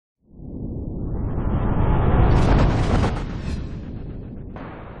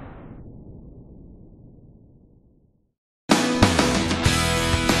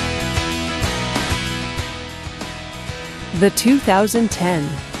The 2010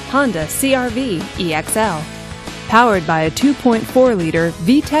 Honda CR-V EXL, powered by a 2.4-liter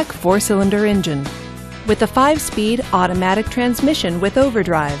VTEC 4-cylinder engine. With a 5-speed automatic transmission with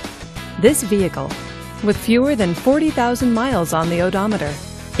overdrive, this vehicle, with fewer than 40,000 miles on the odometer,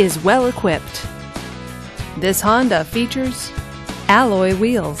 is well equipped. This Honda features alloy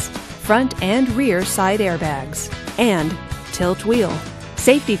wheels, front and rear side airbags, and tilt wheel.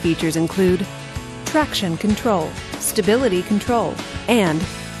 Safety features include traction control, stability control, and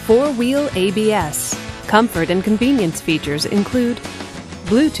 4-wheel ABS. Comfort and convenience features include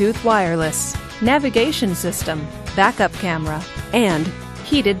Bluetooth wireless, navigation system, backup camera, and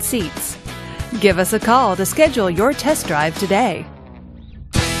heated seats. Give us a call to schedule your test drive today.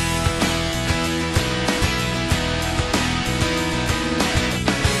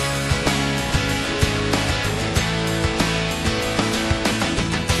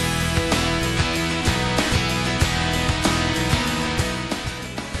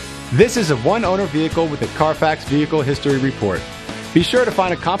 This is a one-owner vehicle with a Carfax Vehicle History Report. Be sure to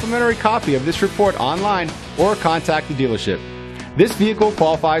find a complimentary copy of this report online or contact the dealership. This vehicle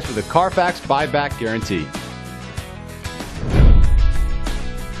qualifies for the Carfax Buyback Guarantee.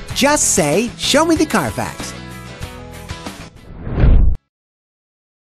 Just say, "Show me the Carfax."